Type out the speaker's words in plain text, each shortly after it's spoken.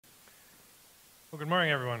Well, good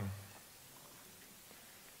morning, everyone.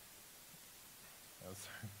 As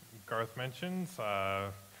Garth mentioned,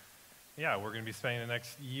 we're going to be spending the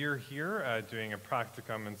next year here doing a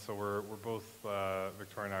practicum, and so we're both,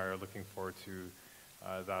 Victoria and I are looking forward to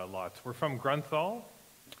that a lot. We're from Grunthal,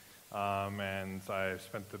 and I've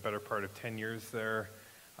spent the better part of 10 years there.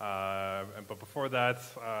 But before that,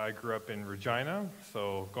 I grew up in Regina,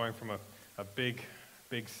 so going from a big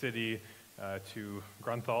city to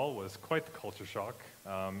Grunthal was quite the culture shock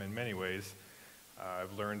in many ways.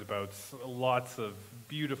 I've learned about lots of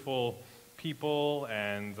beautiful people,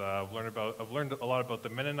 and I've learned a lot about the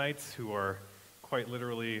Mennonites, who are quite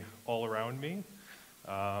literally all around me.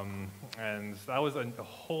 And that was a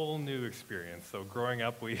whole new experience. So growing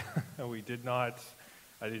up, I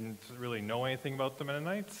didn't really know anything about the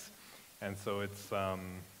Mennonites, and so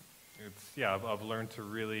I've learned to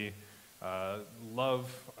really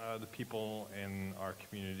love the people in our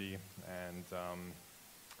community, and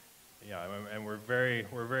we're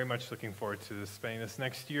very much looking forward to spending this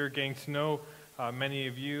next year, getting to know many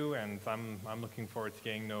of you, and I'm looking forward to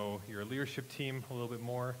getting to know your leadership team a little bit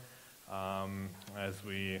more as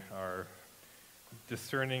we are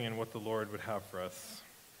discerning in what the Lord would have for us.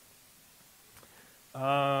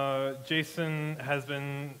 Jason and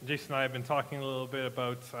I have been talking a little bit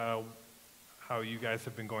about how you guys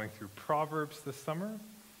have been going through Proverbs this summer,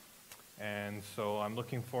 and so I'm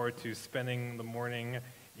looking forward to spending the morning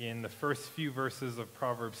in the first few verses of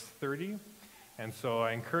Proverbs 30, and so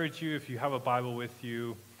I encourage you, if you have a Bible with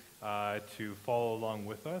you, to follow along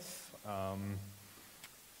with us,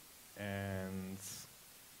 and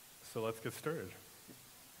so let's get started.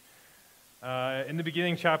 In the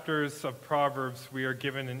beginning chapters of Proverbs, we are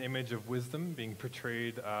given an image of wisdom being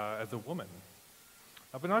portrayed as a woman.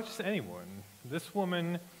 But not just anyone. This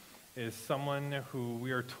woman is someone who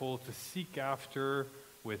we are told to seek after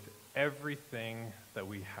with everything that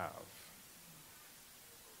we have.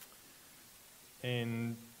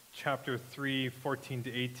 In chapter 3, 14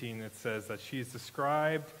 to 18, it says that she is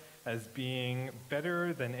described as being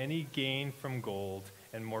better than any gain from gold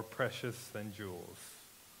and more precious than jewels.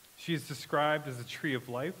 She is described as a tree of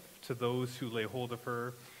life to those who lay hold of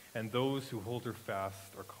her, and those who hold her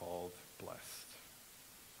fast are called blessed.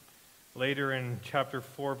 Later in chapter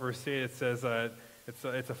 4, verse 8, it says that it's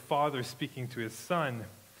a father speaking to his son,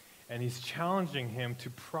 and he's challenging him to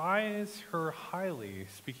prize her highly,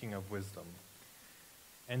 speaking of wisdom.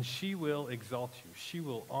 And she will exalt you. She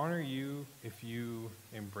will honor you if you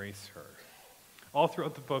embrace her. All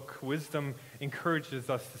throughout the book, wisdom encourages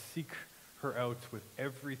us to seek her out with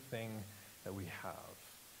everything that we have.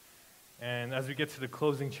 And as we get to the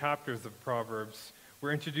closing chapters of Proverbs,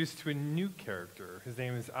 we're introduced to a new character. His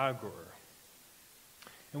name is Agur.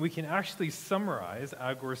 And we can actually summarize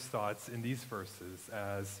Agur's thoughts in these verses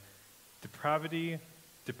as depravity,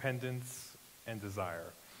 dependence, and desire.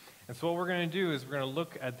 And so what we're going to do is we're going to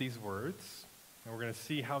look at these words, and we're going to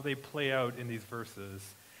see how they play out in these verses,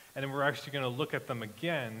 and then we're actually going to look at them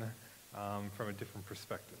again from a different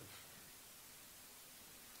perspective.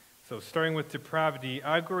 So starting with depravity,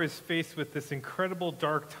 Agur is faced with this incredible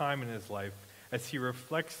dark time in his life as he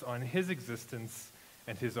reflects on his existence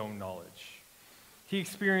and his own knowledge. He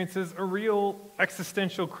experiences a real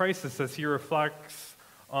existential crisis as he reflects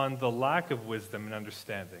on the lack of wisdom and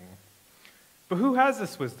understanding. But who has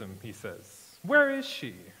this wisdom, he says? Where is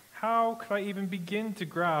she? How could I even begin to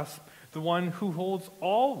grasp the one who holds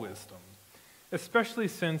all wisdom, especially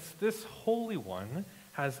since this Holy One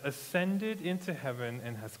has ascended into heaven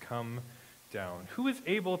and has come down? Who is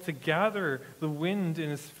able to gather the wind in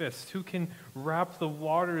his fist? Who can wrap the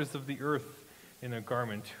waters of the earth in a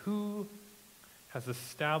garment? Who has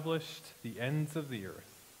established the ends of the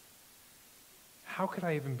earth? How could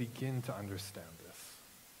I even begin to understand this?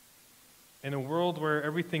 In a world where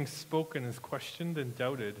everything spoken is questioned and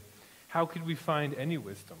doubted, how could we find any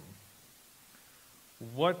wisdom?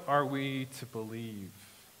 What are we to believe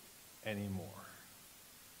anymore?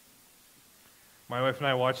 My wife and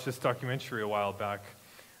I watched this documentary a while back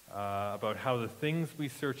about how the things we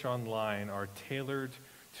search online are tailored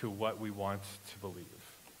to what we want to believe.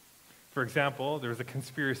 For example, there was a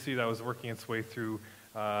conspiracy that was working its way through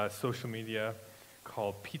social media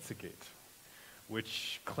called Pizzagate,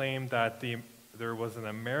 which claimed that there was an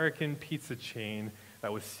American pizza chain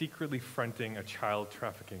that was secretly fronting a child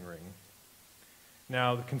trafficking ring.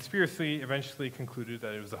 Now, the conspiracy eventually concluded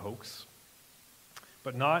that it was a hoax,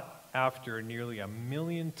 but not after nearly 1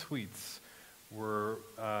 million tweets were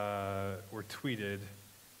tweeted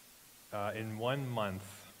in 1 month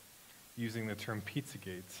using the term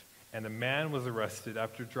Pizzagate, and a man was arrested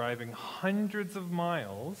after driving hundreds of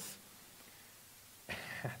miles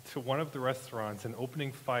to one of the restaurants and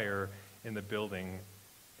opening fire in the building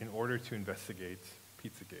in order to investigate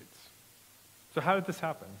Pizzagate. So how did this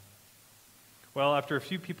happen? Well, after a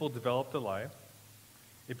few people developed a lie,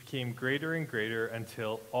 it became greater and greater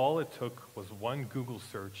until all it took was one Google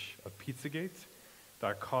search of Pizzagate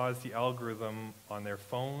that caused the algorithm on their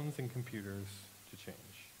phones and computers to change.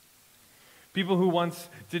 People who once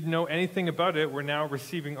didn't know anything about it were now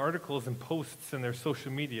receiving articles and posts in their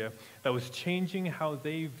social media that was changing how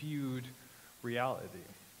they viewed reality,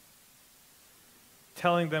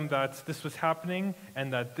 telling them that this was happening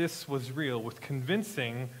and that this was real with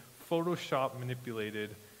convincing Photoshop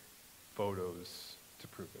manipulated photos to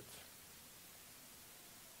prove it.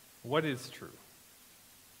 What is true?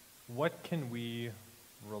 What can we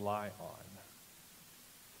rely on?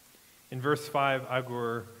 In verse 5,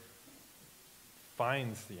 Agur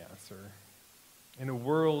finds the answer. In a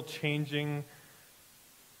world changing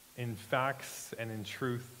in facts and in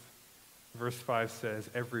truth, verse 5 says,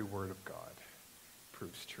 every word of God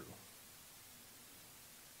proves true.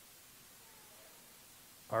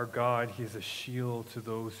 Our God, he is a shield to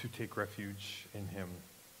those who take refuge in him.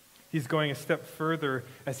 He's going a step further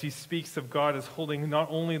as he speaks of God as holding not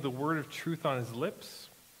only the word of truth on his lips,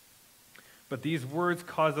 but these words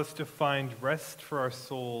cause us to find rest for our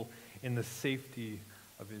soul in the safety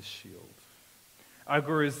of his shield.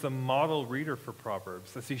 Agur is the model reader for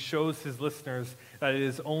Proverbs as he shows his listeners that it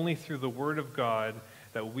is only through the word of God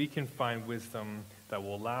that we can find wisdom that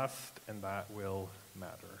will last and that will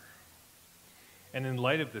matter. And in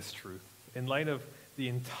light of this truth, in light of the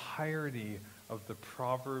entirety of the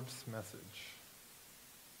Proverbs message,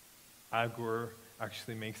 Agur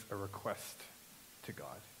actually makes a request to God.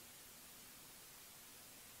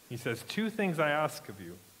 He says, 2 things I ask of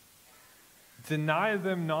you. Deny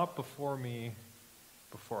them not before me,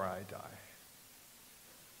 before I die.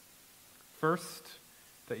 First,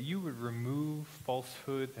 that you would remove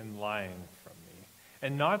falsehood and lying from me.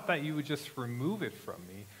 And not that you would just remove it from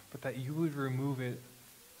me, but that you would remove it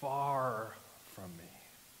far from me.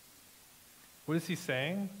 What is he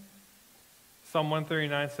saying? Psalm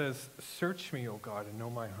 139 says, search me, O God, and know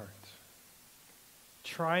my heart.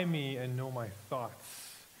 Try me and know my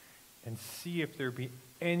thoughts, and see if there be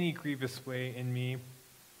any grievous way in me,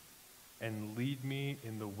 and lead me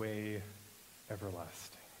in the way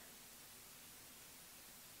everlasting.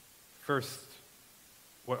 First,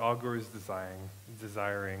 what Agur is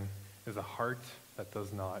desiring is a heart that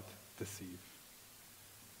does not deceive.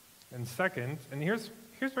 And second, and here's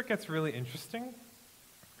what gets really interesting.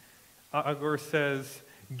 Agur says,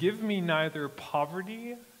 give me neither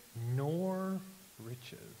poverty nor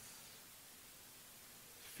riches.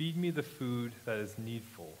 Feed me the food that is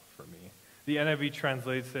needful for me. The NIV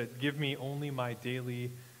translates it, give me only my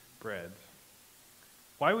daily bread.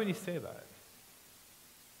 Why would he say that?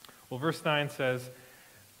 Well, verse 9 says,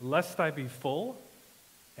 lest I be full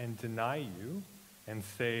and deny you and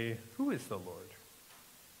say, who is the Lord?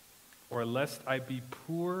 Or lest I be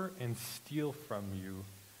poor and steal from you,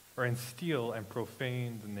 or and steal and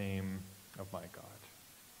profane the name of my God.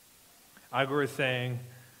 Agur is saying,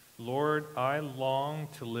 Lord, I long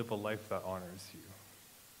to live a life that honors you.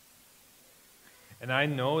 And I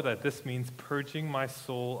know that this means purging my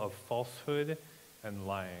soul of falsehood and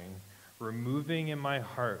lying, removing in my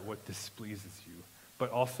heart what displeases you.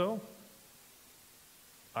 But also,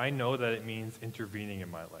 I know that it means intervening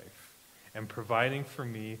in my life and providing for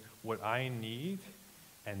me what I need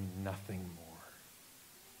and nothing more.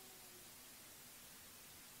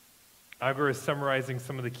 Agur is summarizing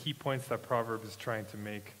some of the key points that Proverbs is trying to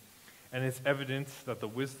make. And it's evident that the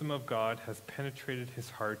wisdom of God has penetrated his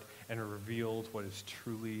heart and revealed what is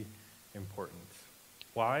truly important.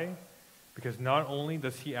 Why? Because not only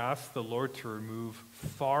does he ask the Lord to remove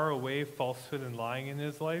far away falsehood and lying in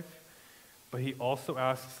his life, but he also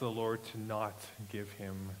asks the Lord to not give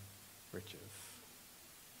him riches.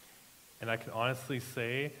 And I can honestly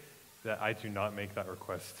say that I do not make that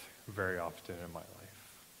request very often in my life.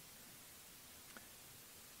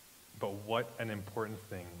 But what an important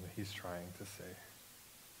thing that he's trying to say.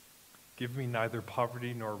 Give me neither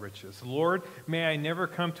poverty nor riches. Lord, may I never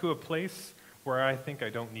come to a place where I think I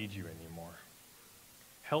don't need you anymore.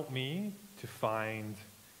 Help me to find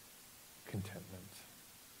contentment.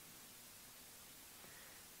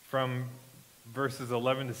 From verses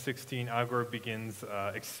 11 to 16, Agur begins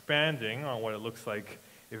expanding on what it looks like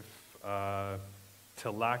if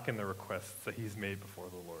to lack in the requests that he's made before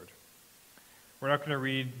the Lord. We're not going to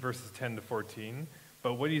read verses 10 to 14,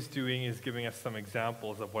 but what he's doing is giving us some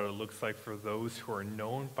examples of what it looks like for those who are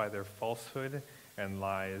known by their falsehood and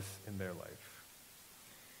lies in their life.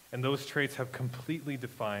 And those traits have completely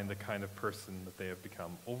defined the kind of person that they have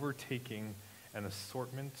become, overtaking an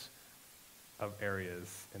assortment of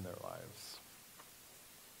areas in their lives.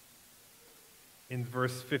 In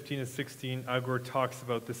verse 15 and 16, Agur talks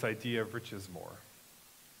about this idea of riches more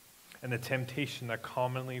and the temptation that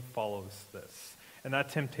commonly follows this. And that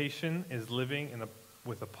temptation is living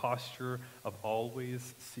with a posture of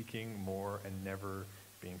always seeking more and never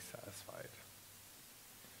being satisfied.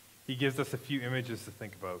 He gives us a few images to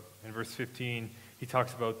think about. In verse 15, he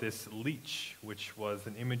talks about this leech, which was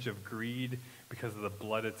an image of greed because of the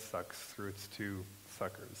blood it sucks through its two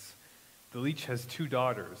suckers. The leech has two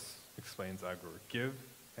daughters, explains Agur, give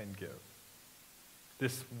and give.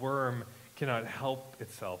 This worm cannot help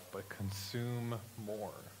itself but consume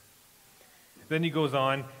more. Then he goes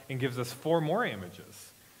on and gives us four more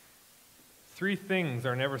images. Three things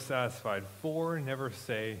are never satisfied. Four never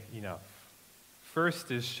say enough.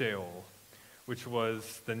 First is Sheol, which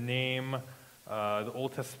was the name, the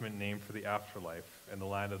Old Testament name for the afterlife and the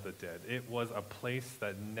land of the dead. It was a place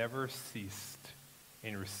that never ceased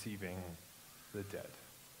in receiving the dead.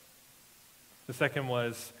 The second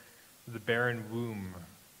was the barren womb,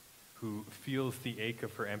 who feels the ache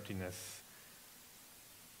of her emptiness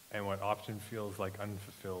and what often feels like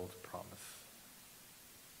unfulfilled promise.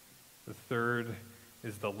 The third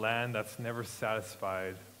is the land that's never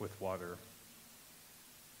satisfied with water.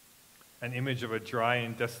 An image of a dry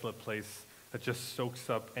and desolate place that just soaks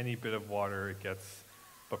up any bit of water it gets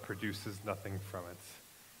but produces nothing from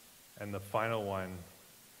it. And the final one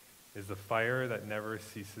is the fire that never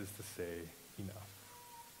ceases to say enough.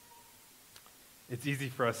 It's easy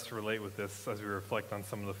for us to relate with this as we reflect on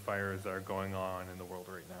some of the fires that are going on in the world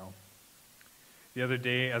right now. The other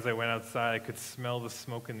day, as I went outside, I could smell the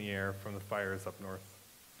smoke in the air from the fires up north.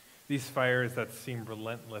 These fires that seem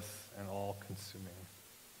relentless and all-consuming.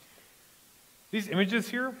 These images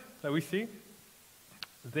here that we see,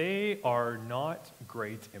 they are not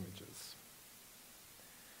great images.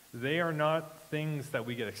 They are not things that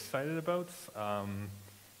we get excited about, and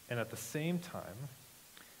at the same time,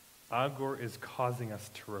 Agur is causing us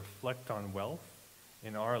to reflect on wealth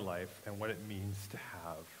in our life and what it means to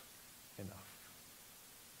have enough.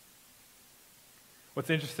 What's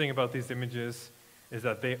interesting about these images is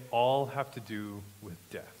that they all have to do with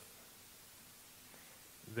death.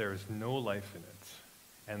 There is no life in it.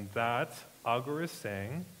 And that, Agur is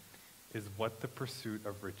saying, is what the pursuit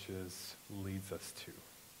of riches leads us to.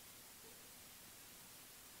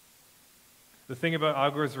 The thing about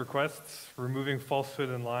Agur's requests, removing falsehood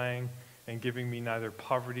and lying and giving me neither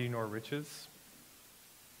poverty nor riches,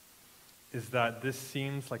 is that this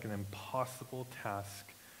seems like an impossible task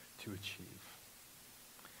to achieve.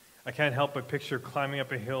 I can't help but picture climbing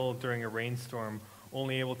up a hill during a rainstorm,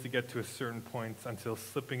 only able to get to a certain point until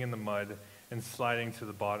slipping in the mud and sliding to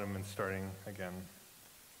the bottom and starting again.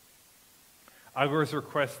 Agur's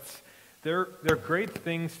requests, they're great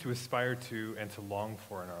things to aspire to and to long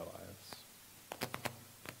for in our lives.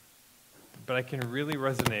 But I can really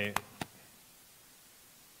resonate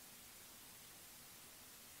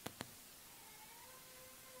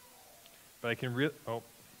oh,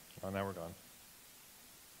 now we're gone.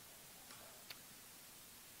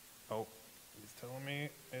 Oh, he's telling me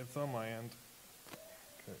it's on my end.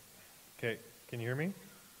 Okay, can you hear me?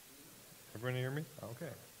 Everyone hear me?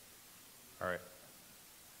 Okay. All right.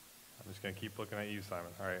 I'm just going to keep looking at you,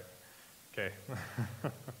 Simon. All right. Okay.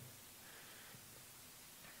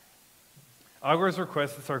 Agur's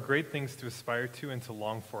requests are great things to aspire to and to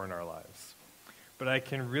long for in our lives. But I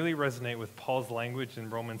can really resonate with Paul's language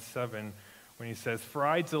in Romans 7 when he says, "For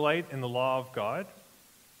I delight in the law of God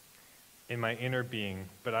in my inner being,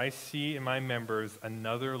 but I see in my members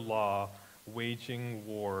another law waging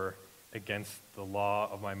war against the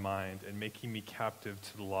law of my mind and making me captive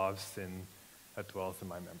to the law of sin that dwells in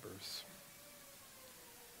my members.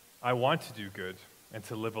 I want to do good and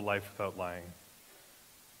to live a life without lying.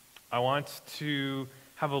 I want to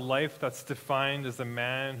have a life that's defined as a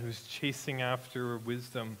man who's chasing after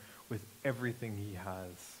wisdom with everything he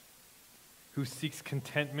has, who seeks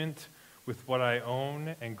contentment with what I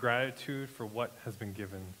own and gratitude for what has been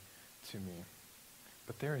given to me.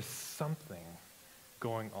 But there is something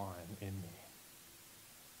going on in me,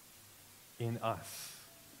 in us,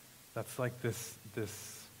 that's like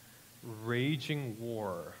this raging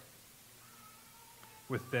war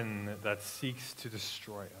within that seeks to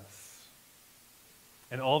destroy us.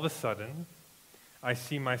 And all of a sudden, I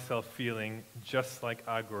see myself feeling just like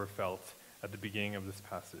Agur felt at the beginning of this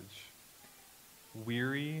passage.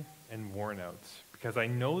 Weary and worn out, because I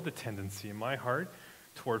know the tendency in my heart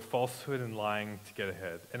toward falsehood and lying to get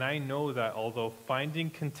ahead. And I know that although finding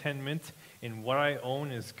contentment in what I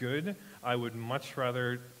own is good, I would much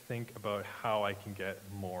rather think about how I can get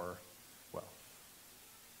more wealth.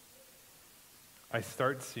 I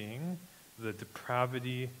start seeing the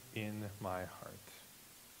depravity in my heart.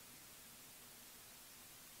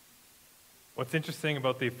 What's interesting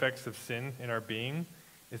about the effects of sin in our being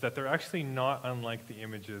is that they're actually not unlike the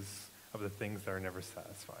images of the things that are never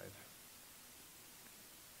satisfied.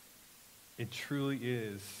 It truly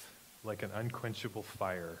is like an unquenchable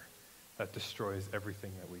fire that destroys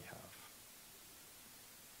everything that we have,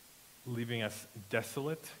 leaving us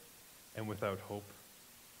desolate and without hope,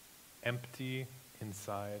 empty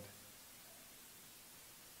inside,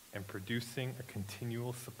 and producing a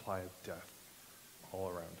continual supply of death all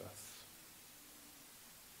around us.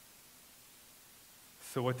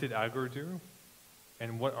 So what did Agur do?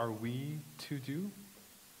 And what are we to do?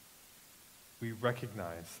 We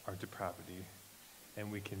recognize our depravity,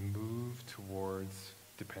 and we can move towards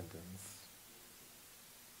dependence.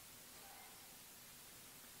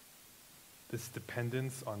 This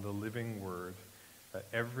dependence on the living word, that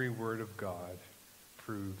every word of God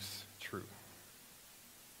proves true.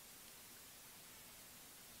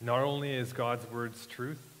 Not only is God's words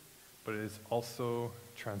truth, but it is also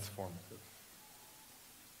transformative.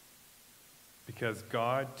 Because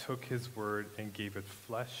God took his word and gave it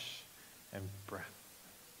flesh and breath.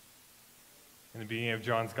 In the beginning of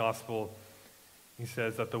John's gospel, he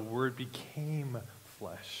says that the word became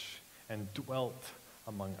flesh and dwelt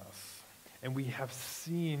among us. And we have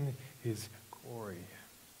seen his glory.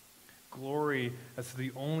 Glory as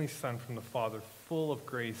the only Son from the Father, full of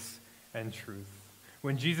grace and truth.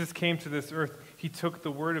 When Jesus came to this earth, he took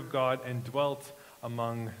the word of God and dwelt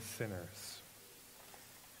among sinners.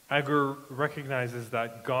 Agur recognizes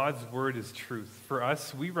that God's word is truth. For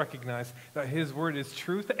us, we recognize that his word is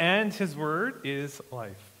truth and his word is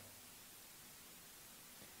life.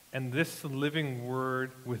 And this living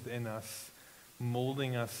word within us,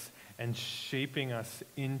 molding us and shaping us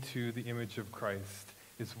into the image of Christ,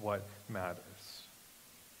 is what matters.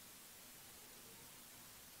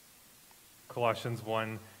 Colossians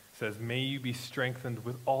 1 says, "May you be strengthened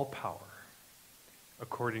with all power,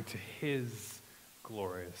 according to his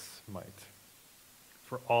glorious might,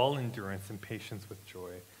 for all endurance and patience with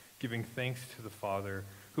joy, giving thanks to the Father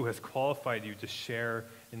who has qualified you to share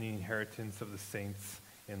in the inheritance of the saints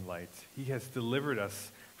in light. He has delivered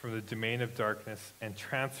us from the domain of darkness and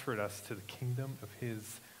transferred us to the kingdom of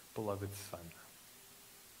his beloved Son,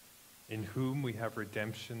 in whom we have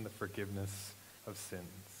redemption, the forgiveness of sins.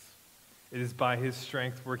 It is by his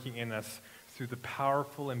strength working in us through the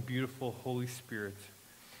powerful and beautiful Holy Spirit,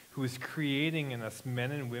 who is creating in us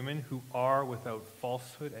men and women who are without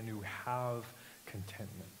falsehood and who have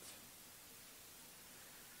contentment."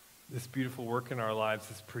 This beautiful work in our lives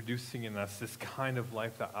is producing in us this kind of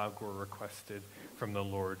life that Agur requested from the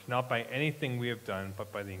Lord, not by anything we have done,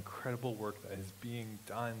 but by the incredible work that is being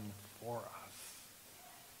done for us.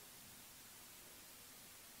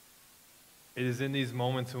 It is in these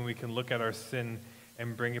moments when we can look at our sin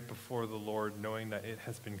and bring it before the Lord, knowing that it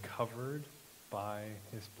has been covered by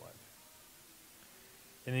his blood.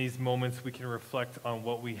 In these moments, we can reflect on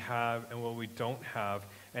what we have and what we don't have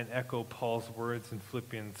and echo Paul's words in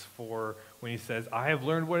Philippians 4 when he says, I have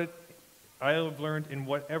learned in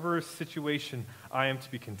whatever situation I am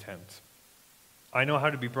to be content. I know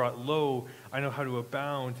how to be brought low. I know how to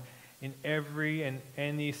abound. In every and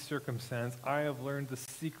any circumstance, I have learned the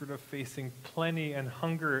secret of facing plenty and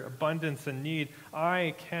hunger, abundance and need.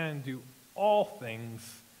 I can do all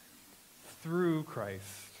things through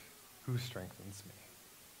Christ who strengthens me.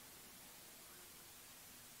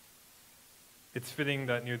 It's fitting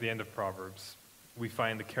that near the end of Proverbs, we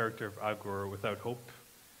find the character of Agur without hope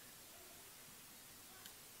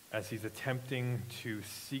as he's attempting to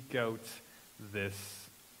seek out this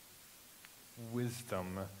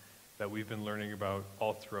wisdom that we've been learning about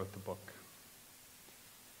all throughout the book.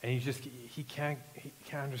 And he can't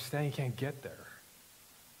understand, he can't get there.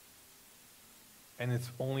 And it's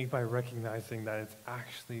only by recognizing that it's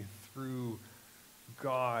actually through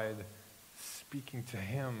God speaking to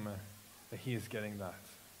him that he is getting that.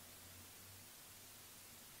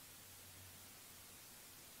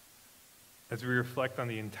 As we reflect on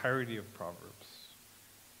the entirety of Proverbs,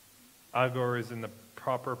 Agur is in the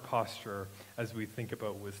proper posture as we think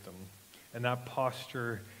about wisdom. And that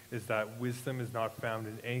posture is that wisdom is not found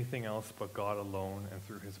in anything else but God alone and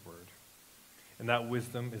through his word. And that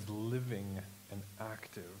wisdom is living and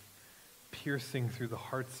active, piercing through the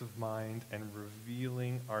hearts of mind and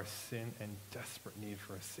revealing our sin and desperate need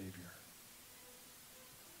for a Savior.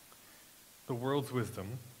 The world's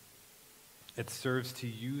wisdom It serves to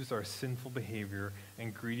use our sinful behavior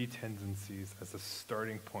and greedy tendencies as a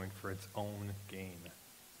starting point for its own gain.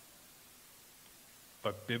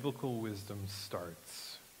 But biblical wisdom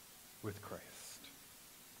starts with Christ,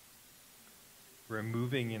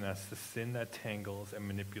 removing in us the sin that tangles and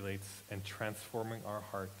manipulates and transforming our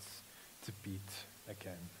hearts to beat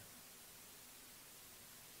again.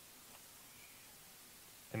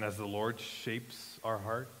 And as the Lord shapes our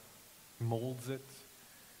heart, molds it,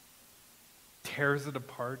 tears it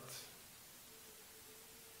apart,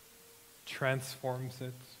 transforms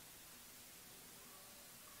it,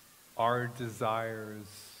 our desires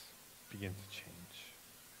begin to change.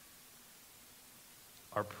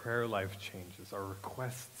 Our prayer life changes, our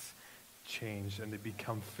requests change, and they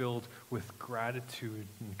become filled with gratitude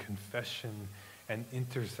and confession and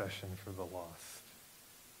intercession for the lost.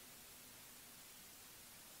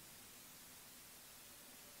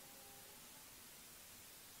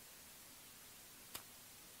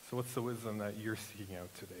 So what's the wisdom that you're seeking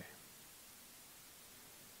out today?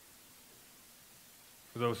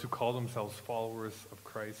 For those who call themselves followers of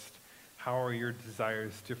Christ, how are your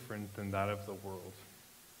desires different than that of the world?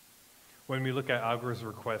 When we look at Agur's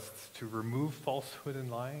requests to remove falsehood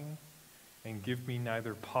and lying and give me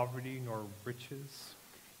neither poverty nor riches,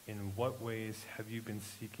 in what ways have you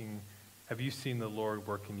seen the Lord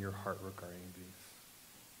work in your heart regarding these?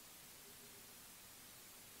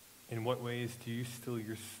 In what ways do you still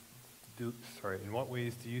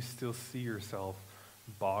see yourself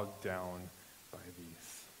bogged down by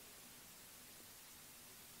these?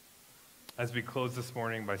 As we close this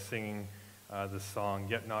morning by singing the song,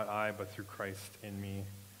 "Yet Not I, but Through Christ in Me,"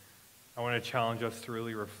 I want to challenge us to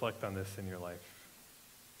really reflect on this in your life.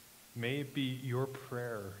 May it be your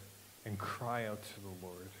prayer and cry out to the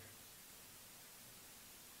Lord.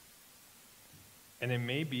 And it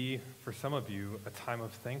may be, for some of you, a time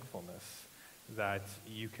of thankfulness, that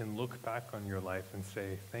you can look back on your life and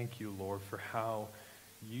say, thank you, Lord, for how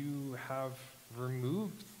you have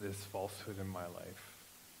removed this falsehood in my life.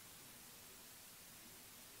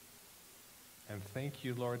 And thank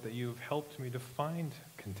you, Lord, that you have helped me to find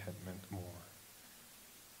contentment more.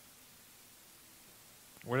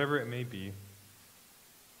 Whatever it may be,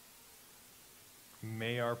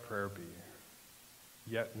 may our prayer be,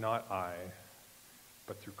 "Yet not I,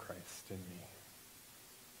 but through Christ in me."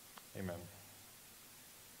 Amen.